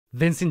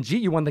Vincent G,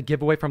 you won the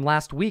giveaway from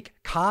last week.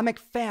 Comic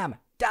Fam,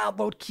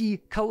 download key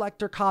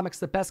collector comics,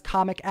 the best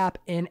comic app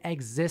in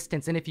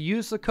existence. And if you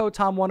use the code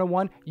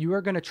TOM101, you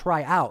are going to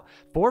try out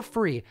for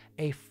free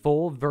a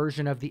full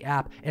version of the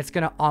app. It's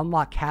going to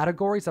unlock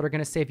categories that are going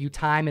to save you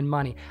time and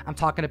money. I'm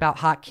talking about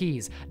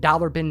hotkeys,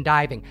 dollar bin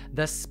diving,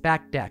 the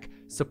spec deck.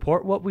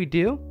 Support what we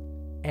do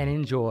and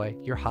enjoy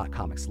your hot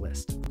comics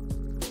list.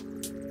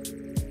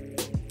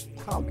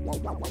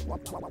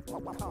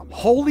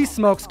 Holy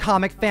smokes,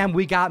 Comic Fam,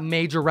 we got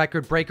major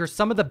record breakers,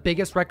 some of the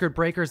biggest record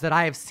breakers that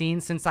I have seen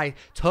since I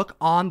took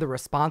on the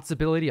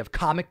responsibility of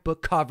comic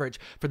book coverage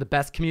for the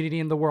best community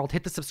in the world.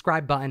 Hit the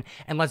subscribe button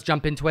and let's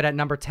jump into it at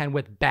number 10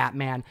 with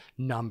Batman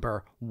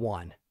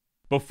 #1.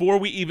 Before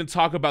we even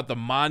talk about the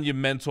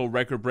monumental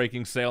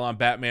record-breaking sale on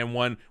Batman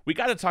 1, we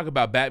got to talk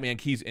about Batman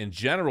keys in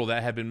general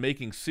that have been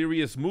making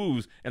serious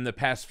moves in the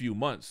past few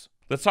months.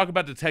 Let's talk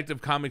about Detective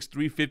Comics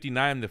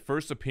 359, the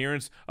first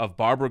appearance of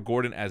Barbara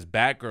Gordon as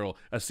Batgirl.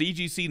 A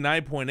CGC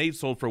 9.8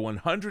 sold for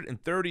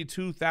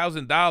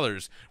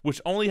 $132,000,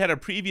 which only had a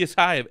previous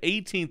high of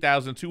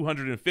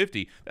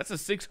 $18,250. That's a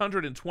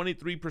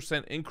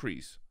 623%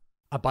 increase.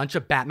 A bunch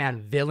of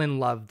Batman villain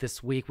love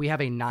this week. We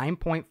have a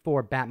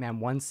 9.4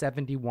 Batman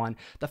 171,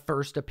 the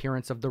first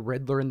appearance of the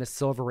Riddler in the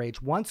Silver Age,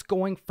 once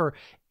going for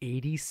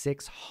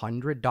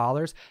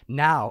 $8,600.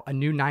 Now a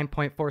new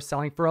 9.4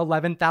 selling for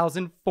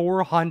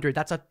 $11,400.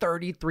 That's a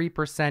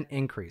 33%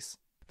 increase.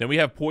 Then we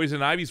have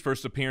Poison Ivy's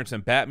first appearance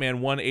in Batman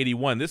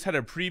 181. This had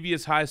a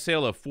previous high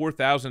sale of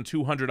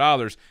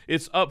 $4,200.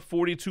 It's up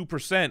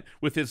 42%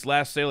 with its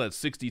last sale at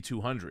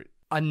 $6,200.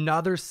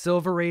 Another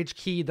Silver Age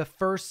key, the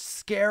first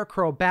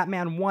Scarecrow,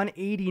 Batman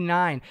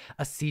 189,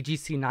 a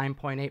CGC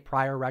 9.8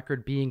 prior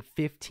record being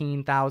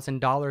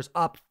 $15,000,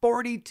 up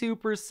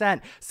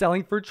 42%,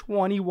 selling for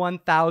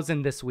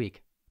 $21,000 this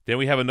week. Then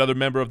we have another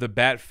member of the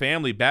Bat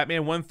family,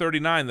 Batman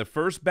 139, the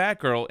first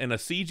Batgirl in a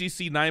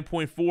CGC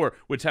 9.4,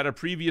 which had a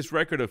previous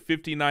record of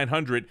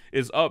 $5,900,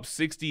 is up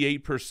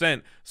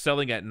 68%,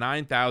 selling at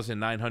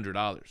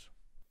 $9,900.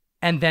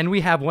 And then we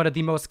have one of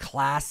the most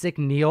classic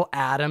Neil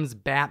Adams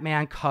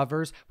Batman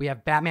covers. We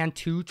have Batman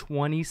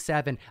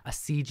 227, a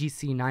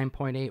CGC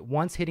 9.8,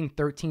 once hitting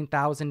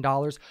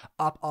 $13,000,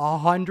 up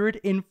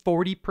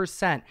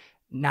 140%,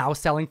 now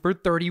selling for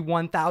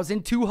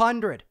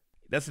 $31,200.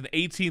 That's an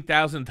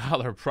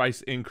 $18,000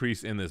 price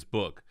increase in this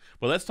book.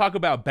 But let's talk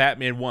about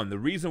Batman 1, the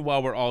reason why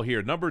we're all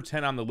here. Number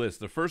 10 on the list,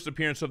 the first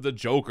appearance of the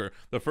Joker,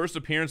 the first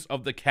appearance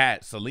of the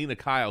Cat, Selina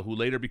Kyle, who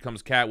later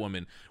becomes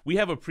Catwoman. We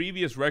have a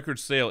previous record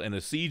sale in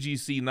a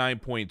CGC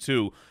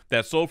 9.2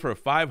 that sold for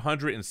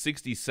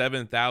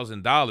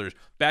 $567,000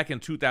 back in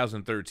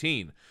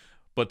 2013.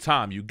 But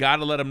Tom, you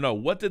gotta let them know,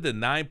 what did the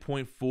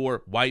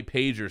 9.4 white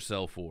pager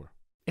sell for?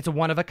 It's a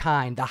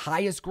one-of-a-kind, the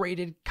highest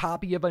graded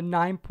copy of a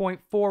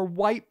 9.4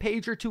 white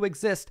pager to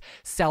exist,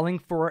 selling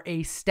for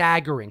a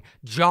staggering,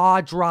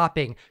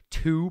 jaw-dropping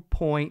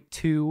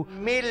 $2.2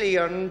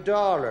 million.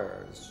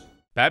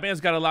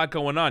 Batman's got a lot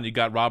going on. You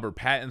got Robert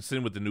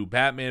Pattinson with the new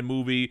Batman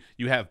movie.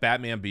 You have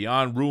Batman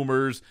Beyond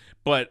rumors.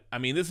 But, I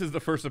mean, this is the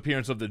first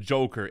appearance of the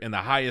Joker in the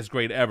highest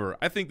grade ever.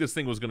 I think this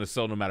thing was going to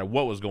sell no matter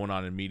what was going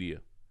on in media.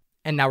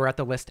 And now we're at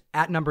the list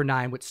at number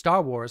 9 with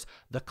Star Wars,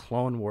 The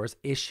Clone Wars,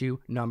 issue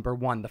number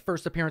 1, the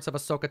first appearance of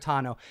Ahsoka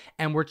Tano.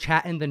 And we're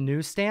chatting the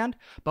newsstand,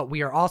 but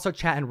we are also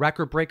chatting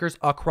record breakers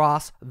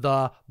across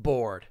the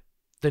board.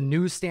 The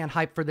newsstand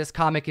hype for this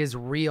comic is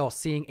real,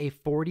 seeing a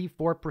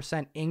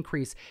 44%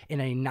 increase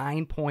in a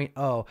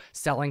 9.0,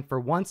 selling for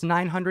once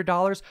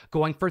 $900,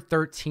 going for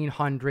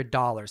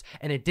 $1,300.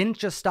 And it didn't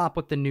just stop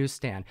with the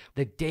newsstand.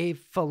 The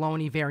Dave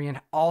Filoni variant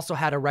also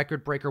had a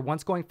record breaker,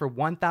 once going for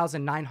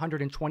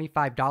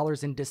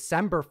 $1,925 in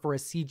December for a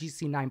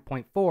CGC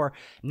 9.4,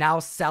 now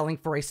selling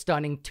for a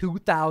stunning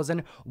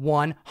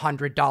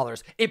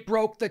 $2,100. It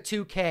broke the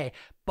 2K.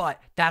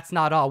 But that's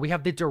not all. We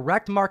have the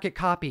direct market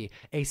copy,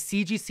 a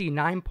CGC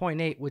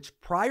 9.8, which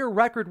prior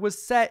record was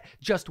set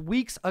just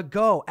weeks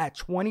ago at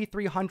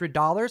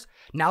 $2,300,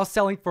 now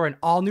selling for an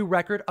all-new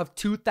record of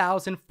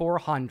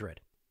 $2,400.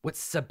 With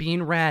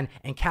Sabine Wren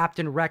and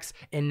Captain Rex's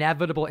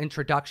inevitable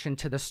introduction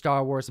to the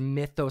Star Wars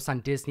mythos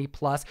on Disney+,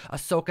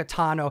 Ahsoka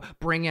Tano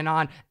bringing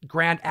on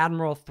Grand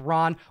Admiral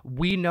Thrawn,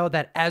 we know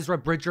that Ezra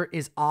Bridger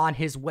is on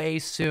his way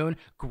soon.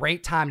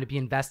 Great time to be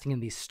investing in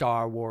these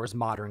Star Wars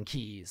modern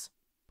keys.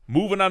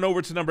 Moving on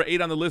over to number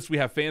 8 on the list, we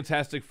have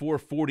Fantastic Four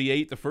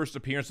 48, the first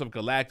appearance of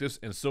Galactus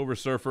and Silver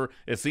Surfer.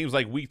 It seems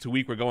like week to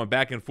week we're going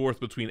back and forth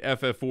between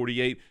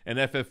FF48 and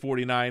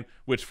FF49,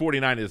 which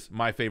 49 is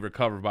my favorite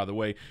cover, by the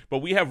way.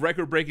 But we have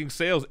record-breaking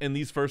sales in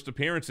these first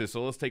appearances,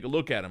 so let's take a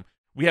look at them.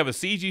 We have a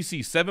CGC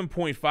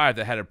 7.5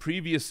 that had a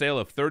previous sale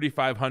of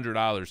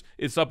 $3,500.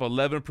 It's up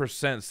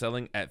 11%,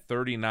 selling at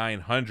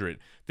 $3,900.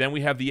 Then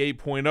we have the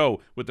 8.0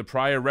 with the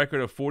prior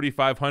record of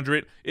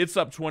 $4,500. It's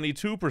up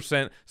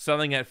 22%,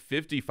 selling at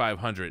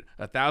 $5,500.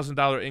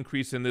 $1,000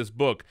 increase in this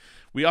book.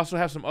 We also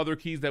have some other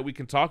keys that we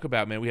can talk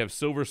about, man. We have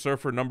Silver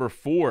Surfer number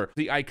 4,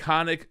 the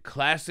iconic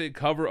classic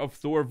cover of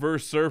Thor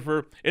vs.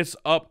 Surfer. It's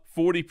up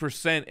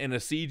 40% in a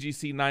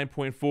CGC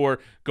 9.4,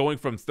 going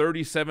from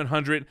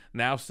 $3,700,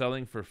 now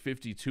selling for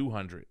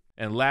 $5,200.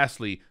 And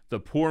lastly, the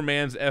poor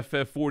man's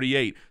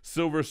FF48,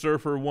 Silver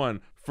Surfer 1,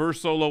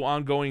 first solo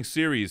ongoing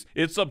series.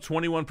 It's up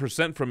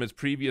 21% from its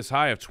previous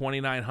high of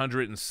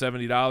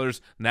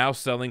 $2,970, now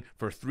selling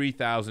for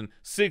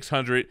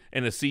 $3,600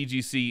 in a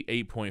CGC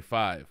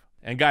 8.5.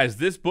 And guys,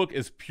 this book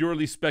is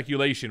purely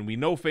speculation. We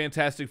know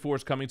Fantastic Four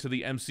is coming to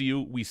the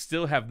MCU. We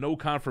still have no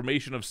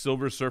confirmation of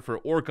Silver Surfer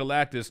or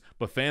Galactus,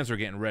 but fans are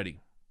getting ready.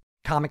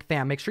 Comic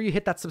fam, make sure you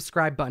hit that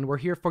subscribe button. We're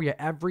here for you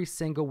every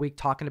single week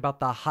talking about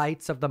the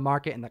heights of the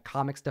market and the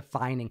comics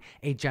defining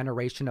a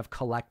generation of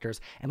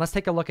collectors. And let's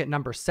take a look at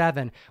number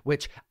 7,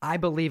 which I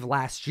believe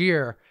last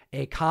year,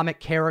 a comic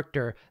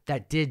character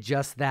that did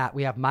just that.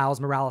 We have Miles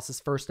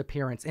Morales' first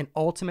appearance in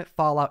Ultimate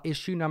Fallout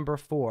issue number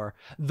 4,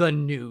 the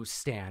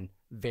newsstand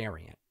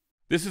variant.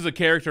 This is a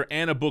character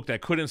and a book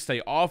that couldn't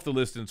stay off the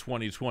list in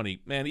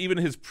 2020. Man, even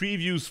his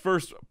preview's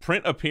first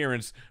print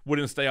appearance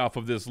wouldn't stay off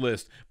of this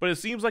list. But it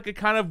seems like it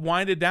kind of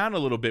winded down a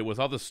little bit with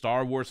all the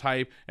Star Wars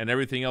hype and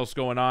everything else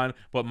going on.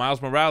 But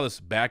Miles Morales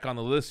back on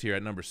the list here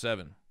at number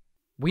 7.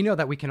 We know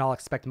that we can all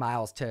expect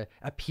Miles to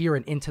appear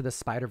in Into the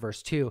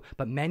Spider-Verse 2,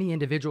 but many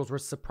individuals were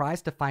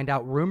surprised to find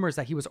out rumors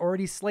that he was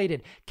already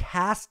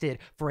casted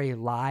for a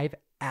live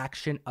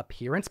action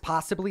appearance,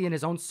 possibly in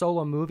his own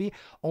solo movie,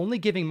 only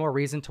giving more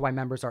reason to why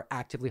members are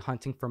actively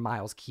hunting for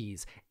Miles'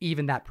 keys,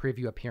 even that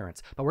preview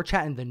appearance. But we're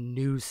chatting the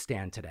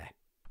newsstand today.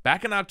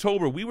 Back in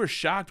October, we were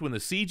shocked when the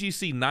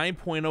CGC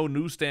 9.0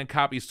 newsstand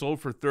copy sold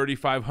for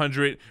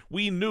 $3,500.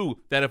 We knew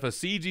that if a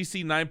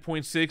CGC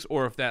 9.6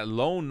 or if that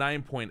lone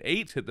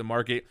 9.8 hit the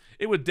market,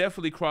 it would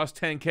definitely cross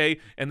 10K,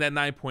 and that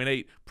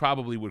 9.8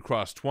 probably would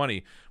cross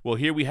 20. Well,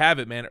 here we have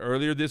it, man.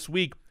 Earlier this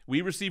week,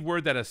 we received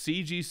word that a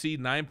CGC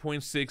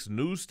 9.6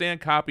 newsstand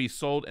copy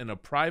sold in a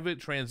private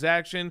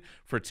transaction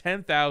for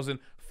 $10,500.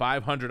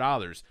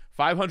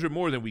 $500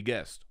 more than we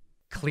guessed.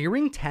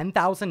 Clearing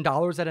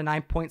 $10,000 at a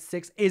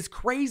 9.6 is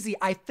crazy.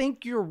 I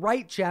think you're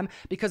right, Gem,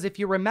 because if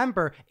you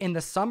remember, in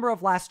the summer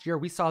of last year,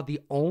 we saw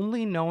the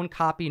only known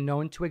copy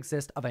known to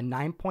exist of a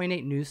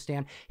 9.8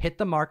 newsstand hit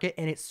the market,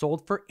 and it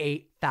sold for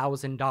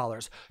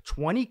 $8,000.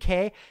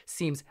 20K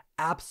seems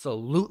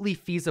absolutely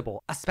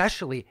feasible,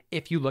 especially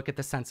if you look at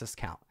the census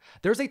count.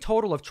 There's a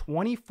total of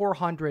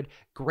 2,400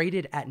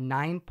 graded at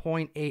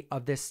 9.8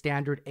 of this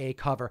standard A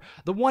cover.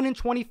 The 1 in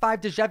 25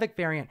 Djevic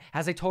variant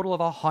has a total of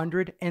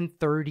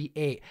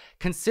 138.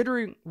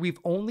 Considering we've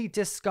only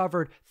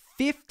discovered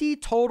 50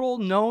 total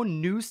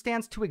known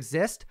newsstands to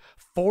exist,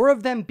 4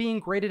 of them being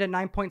graded at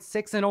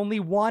 9.6 and only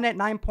 1 at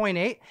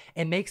 9.8,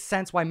 it makes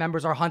sense why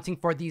members are hunting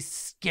for these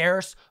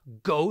scarce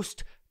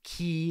ghost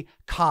key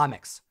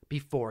comics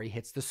before he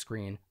hits the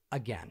screen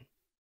again.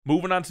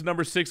 Moving on to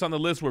number 6 on the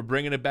list, we're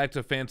bringing it back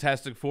to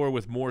Fantastic Four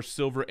with more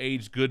Silver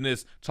Age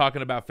goodness,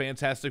 talking about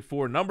Fantastic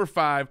Four number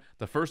 5,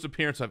 the first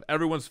appearance of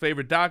everyone's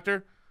favorite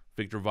Doctor,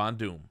 Victor Von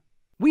Doom.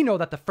 We know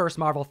that the first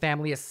Marvel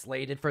family is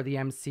slated for the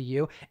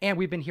MCU, and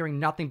we've been hearing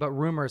nothing but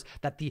rumors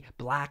that the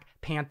Black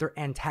Panther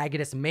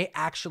antagonist may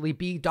actually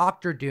be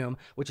Doctor Doom,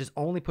 which is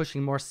only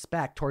pushing more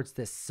spec towards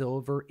this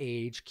Silver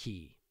Age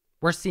key.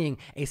 We're seeing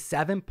a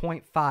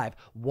 7.5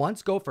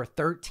 once go for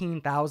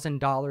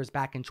 $13,000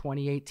 back in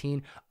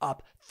 2018,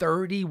 up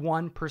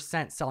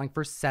 31%, selling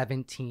for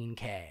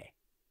 $17K.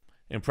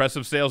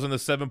 Impressive sales in the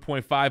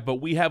 7.5,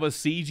 but we have a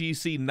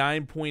CGC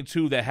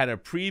 9.2 that had a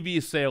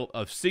previous sale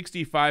of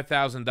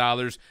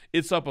 $65,000.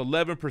 It's up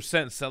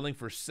 11%, selling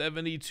for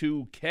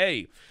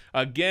 $72K.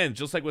 Again,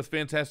 just like with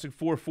Fantastic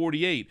Four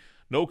 48,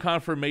 no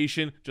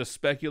confirmation, just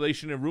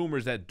speculation and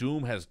rumors that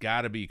Doom has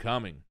got to be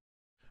coming.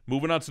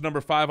 Moving on to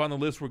number 5 on the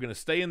list, we're going to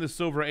stay in the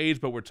Silver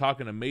Age, but we're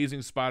talking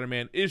Amazing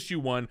Spider-Man issue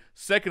 1,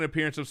 second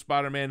appearance of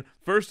Spider-Man,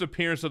 first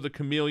appearance of the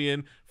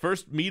Chameleon,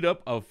 first meetup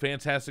of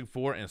Fantastic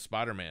Four and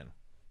Spider-Man.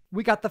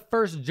 We got the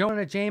first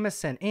Jonah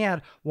Jameson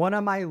and one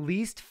of my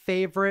least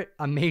favorite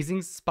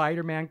Amazing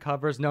Spider-Man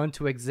covers known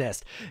to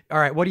exist. All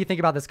right, what do you think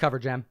about this cover,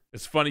 Jem?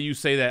 It's funny you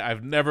say that.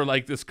 I've never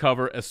liked this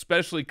cover,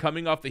 especially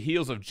coming off the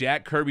heels of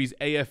Jack Kirby's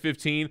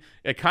AF-15.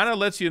 It kind of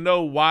lets you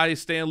know why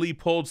Stan Lee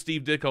pulled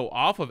Steve Ditko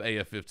off of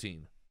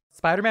AF-15.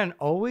 Spider-Man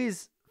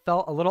always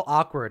felt a little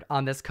awkward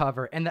on this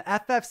cover, and the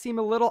FF seemed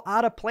a little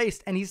out of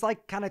place, and he's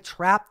like kind of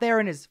trapped there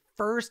in his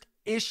first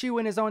issue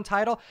in his own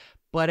title,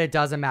 but it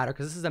doesn't matter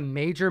because this is a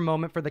major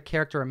moment for the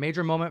character, a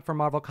major moment for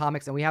Marvel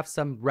Comics, and we have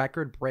some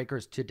record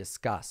breakers to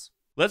discuss.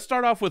 Let's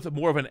start off with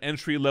more of an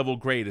entry-level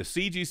grade, a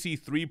CGC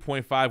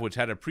 3.5, which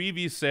had a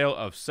previous sale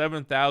of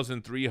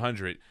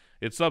 $7,300.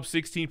 It's up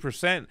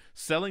 16%,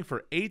 selling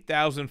for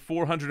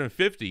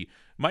 $8,450.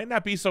 Might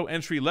not be so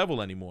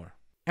entry-level anymore.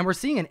 And we're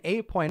seeing an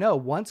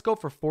 8.0 once go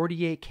for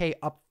 $48K,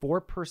 up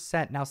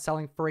 4%, now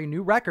selling for a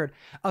new record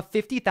of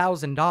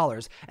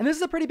 $50,000. And this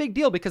is a pretty big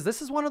deal because this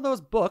is one of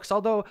those books,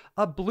 although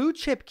a blue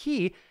chip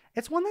key,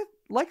 it's one that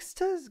likes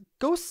to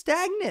go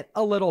stagnant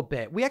a little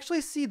bit. We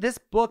actually see this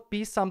book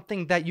be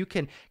something that you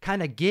can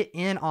kind of get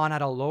in on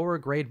at a lower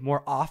grade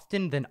more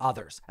often than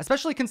others,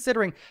 especially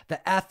considering the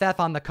FF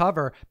on the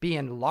cover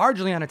being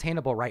largely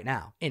unattainable right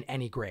now in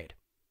any grade.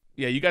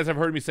 Yeah, you guys have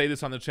heard me say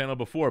this on the channel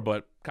before,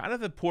 but kind of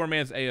the poor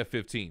man's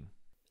AF-15.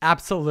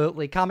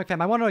 Absolutely. Comic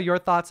Fam, I want to know your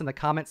thoughts in the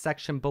comment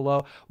section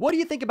below. What do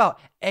you think about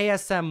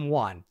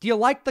ASM1? Do you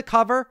like the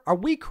cover? Are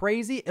we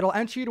crazy? It'll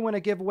enter you to win a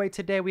giveaway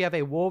today. We have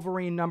a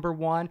Wolverine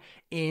 #1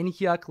 in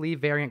Hyuk Lee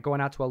variant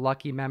going out to a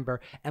lucky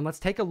member. And let's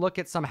take a look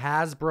at some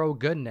Hasbro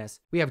goodness.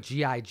 We have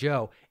G.I.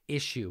 Joe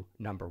issue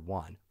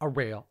 #1, a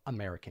real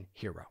American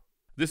hero.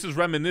 This is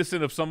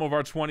reminiscent of some of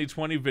our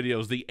 2020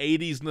 videos, the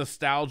 80s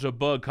nostalgia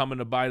bug coming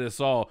to bite us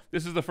all.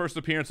 This is the first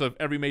appearance of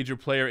every major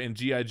player in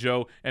G.I.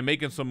 Joe and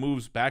making some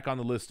moves back on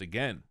the list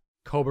again.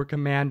 Cobra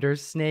Commander,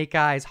 Snake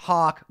Eyes,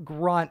 Hawk,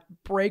 Grunt,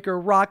 Breaker,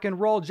 Rock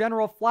and Roll,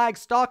 General Flag,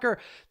 Stalker.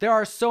 There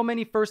are so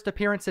many first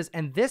appearances,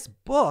 and this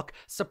book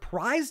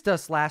surprised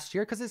us last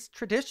year because it's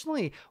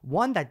traditionally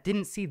one that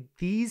didn't see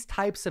these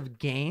types of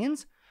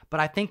gains. But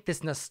I think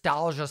this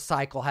nostalgia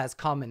cycle has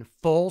come in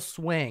full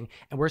swing,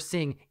 and we're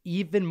seeing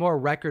even more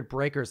record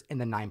breakers in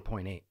the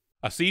 9.8.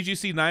 A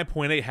CGC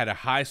 9.8 had a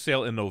high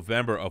sale in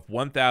November of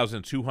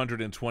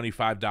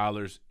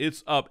 $1,225.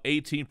 It's up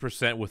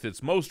 18% with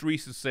its most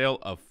recent sale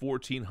of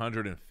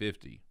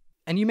 $1,450.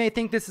 And you may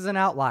think this is an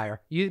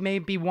outlier. You may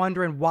be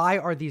wondering, why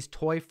are these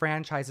toy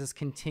franchises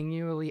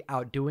continually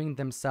outdoing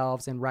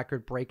themselves in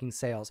record-breaking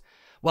sales?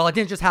 Well, it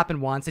didn't just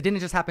happen once. It didn't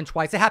just happen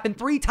twice. It happened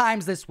 3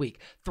 times this week.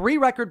 3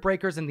 record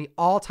breakers in the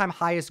all-time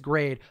highest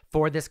grade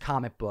for this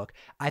comic book.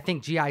 I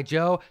think G.I.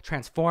 Joe,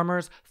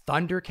 Transformers,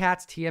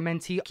 Thundercats,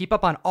 TMNT. Keep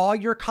up on all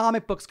your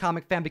comic books,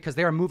 Comic Fan, because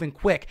they are moving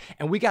quick.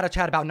 And we got to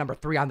chat about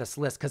 #3 on this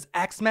list because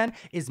X-Men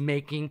is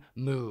making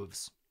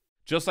moves.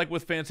 Just like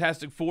with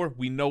Fantastic Four,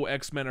 we know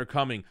X-Men are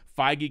coming.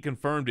 Feige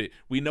confirmed it.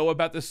 We know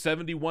about the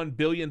 $71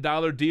 billion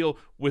deal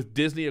with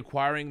Disney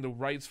acquiring the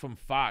rights from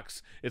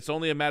Fox. It's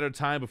only a matter of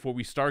time before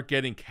we start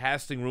getting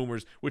casting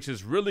rumors, which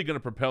is really going to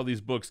propel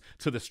these books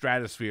to the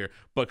stratosphere.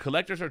 But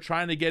collectors are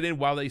trying to get in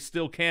while they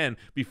still can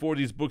before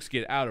these books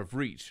get out of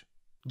reach.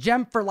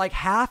 Gem, for like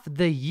half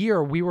the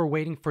year, we were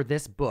waiting for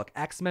this book,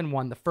 X-Men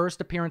 1, the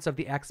first appearance of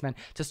the X-Men,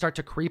 to start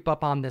to creep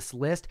up on this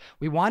list.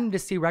 We wanted to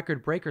see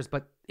record breakers,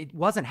 but it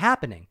wasn't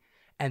happening.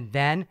 And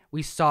then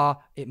we saw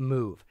it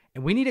move.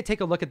 And we need to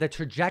take a look at the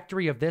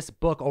trajectory of this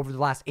book over the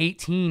last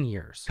 18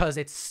 years because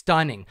it's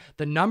stunning.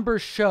 The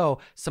numbers show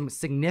some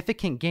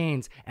significant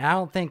gains, and I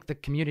don't think the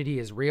community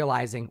is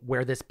realizing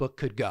where this book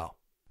could go.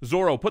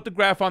 Zorro, put the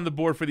graph on the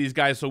board for these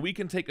guys so we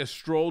can take a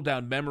stroll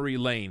down memory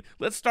lane.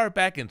 Let's start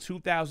back in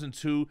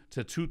 2002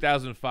 to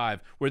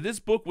 2005, where this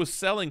book was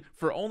selling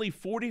for only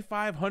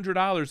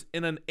 $4,500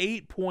 in an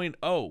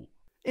 8.0.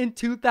 In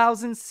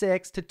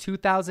 2006 to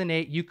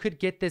 2008, you could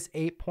get this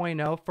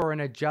 8.0 for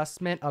an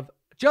adjustment of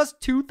just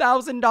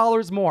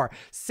 $2,000 more.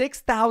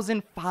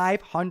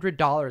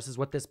 $6,500 is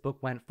what this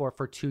book went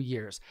for 2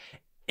 years.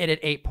 It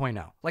at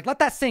 8.0. Like, let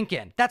that sink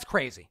in. That's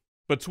crazy.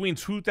 Between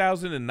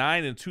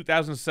 2009 and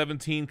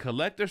 2017,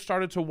 collectors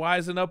started to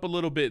wisen up a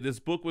little bit. This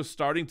book was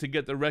starting to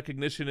get the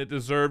recognition it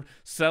deserved,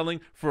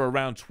 selling for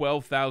around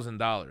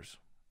 $12,000.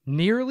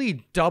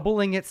 Nearly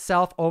doubling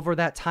itself over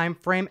that time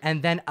frame,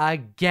 and then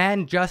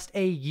again just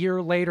a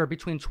year later,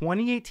 between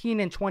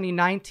 2018 and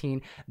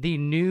 2019, the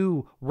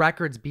new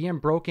records being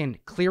broken,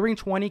 clearing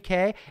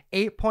 20K,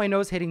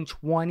 8.0s hitting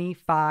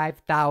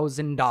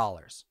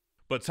 $25,000.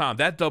 But Tom,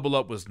 that double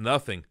up was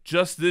nothing.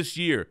 Just this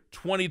year,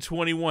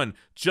 2021,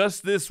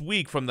 just this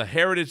week from the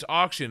Heritage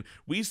Auction,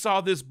 we saw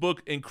this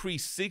book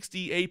increase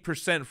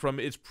 68% from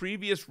its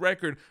previous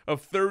record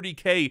of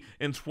 $30K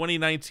in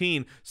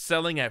 2019,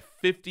 selling at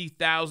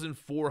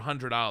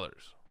 $50,400.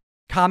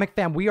 Comic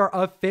Fam, we are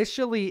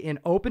officially in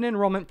open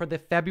enrollment for the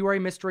February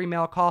Mystery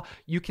Mail Call.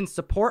 You can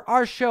support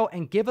our show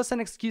and give us an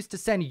excuse to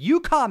send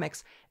you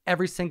comics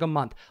every single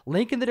month.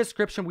 Link in the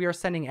description. We are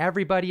sending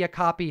everybody a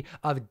copy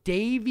of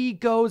Davey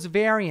Go's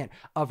variant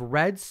of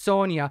Red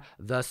Sonja,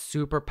 the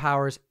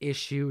Superpowers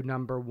issue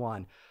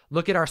 #1.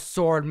 Look at our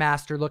Sword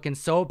Master looking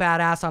so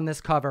badass on this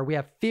cover. We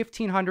have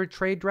 1,500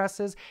 trade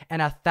dresses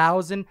and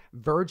 1,000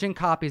 virgin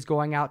copies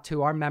going out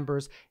to our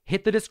members.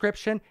 Hit the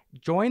description,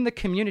 join the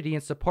community,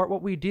 and support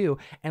what we do.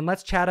 And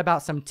let's chat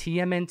about some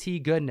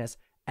TMNT goodness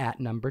at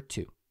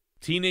 #2.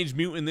 Teenage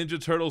Mutant Ninja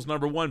Turtles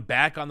 #1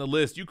 back on the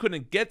list. You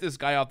couldn't get this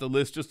guy off the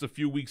list just a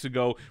few weeks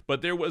ago,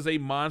 but there was a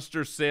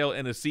monster sale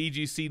and a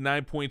CGC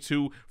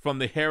 9.2 from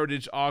the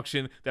Heritage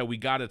Auction that we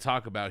got to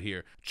talk about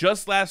here.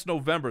 Just last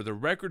November, the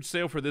record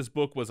sale for this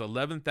book was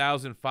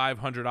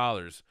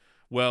 $11,500.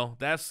 Well,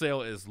 that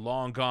sale is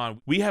long gone.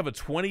 We have a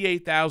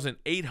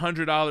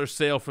 $28,800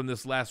 sale from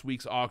this last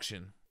week's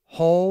auction.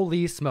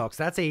 Holy smokes,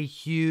 that's a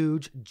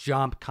huge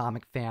jump,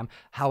 comic fam.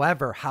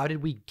 However, how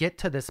did we get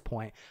to this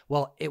point?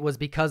 Well, it was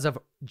because of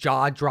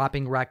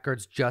jaw-dropping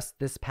records just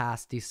this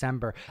past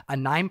December. A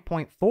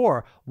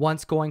 9.4,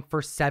 once going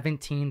for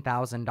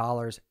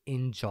 $17,000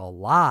 in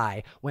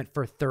July, went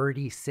for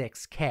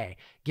 $36K,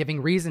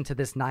 giving reason to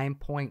this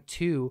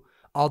 9.2,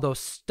 although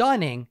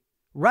stunning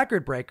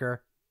record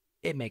breaker.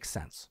 It makes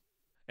sense.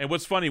 And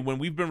what's funny, when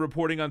we've been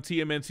reporting on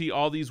TMNT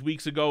all these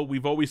weeks ago,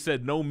 we've always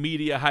said no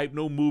media hype,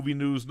 no movie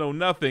news, no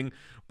nothing.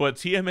 But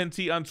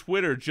TMNT on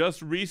Twitter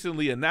just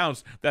recently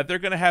announced that they're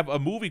going to have a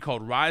movie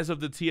called Rise of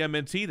the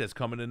TMNT that's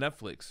coming to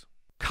Netflix.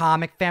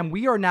 Comic fam,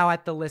 we are now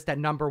at the list at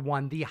number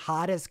 1, the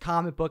hottest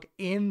comic book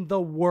in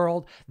the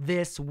world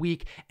this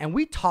week. And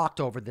we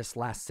talked over this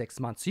last 6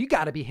 months, so you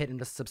got to be hitting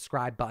the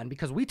subscribe button,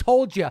 because we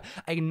told you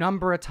a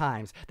number of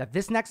times that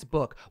this next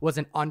book was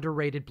an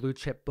underrated blue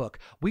chip book.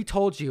 We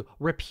told you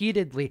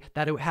repeatedly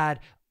that it had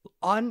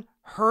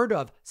unheard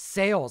of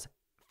sales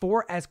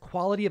for as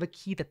quality of a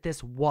key that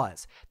this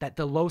was, that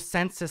the low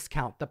census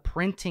count, the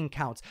printing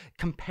counts,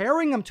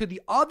 comparing them to the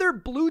other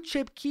blue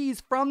chip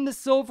keys from the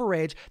Silver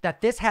Age,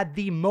 that this had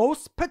the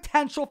most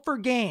potential for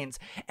gains,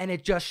 and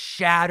it just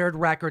shattered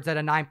records at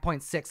a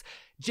 9.6.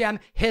 Gem,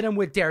 hit him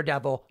with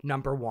Daredevil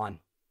number 1.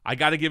 I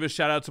got to give a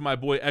shout out to my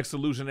boy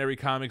X-Illusionary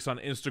Comics on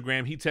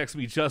Instagram. He texted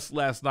me just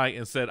last night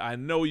and said, I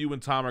know you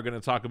and Tom are going to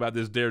talk about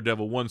this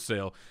Daredevil 1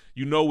 sale.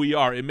 You know we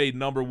are. It made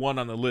number 1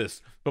 on the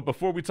list. But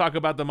before we talk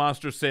about the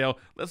monster sale,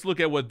 let's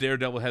look at what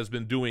Daredevil has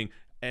been doing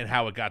and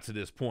how it got to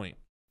this point.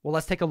 Well,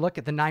 let's take a look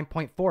at the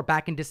 9.4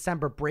 back in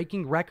December,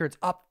 breaking records,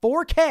 up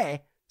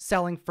 $4K,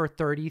 selling for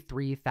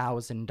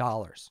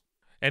 $33,000.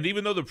 And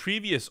even though the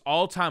previous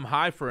all-time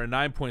high for a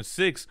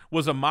 9.6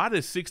 was a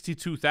modest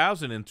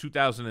 $62,000 in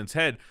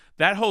 2010,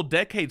 that whole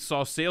decade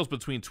saw sales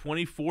between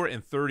 $24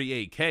 and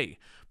 $38K.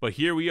 But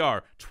here we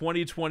are,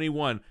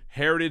 2021,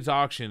 Heritage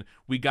Auction,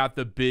 we got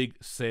the big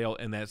sale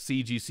in that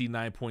CGC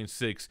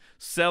 9.6,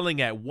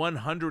 selling at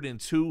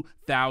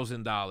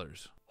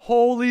 $102,000.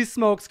 Holy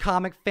smokes,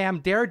 comic fam.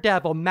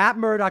 Daredevil, Matt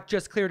Murdock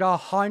just cleared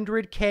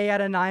 $100K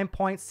at a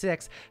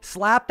 9.6.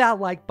 Slap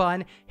that like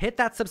button, hit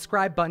that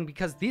subscribe button,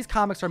 because these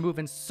comics are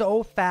moving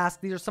so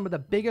fast. These are some of the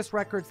biggest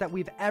records that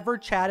we've ever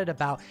chatted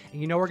about. And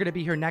you know we're going to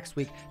be here next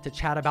week to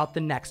chat about the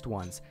next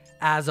ones.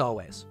 As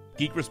always,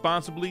 geek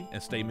responsibly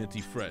and stay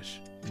minty fresh.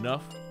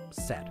 Enough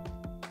said.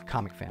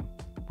 Comic fam,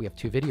 we have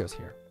 2 videos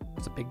here.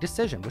 It's a big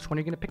decision. Which one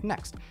are you going to pick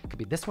next? It could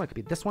be this one, it could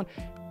be this one.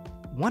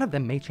 One of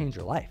them may change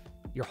your life.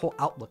 Your whole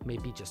outlook may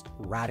be just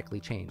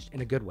radically changed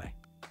in a good way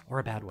or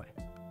a bad way.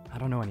 I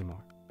don't know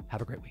anymore.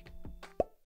 Have a great week.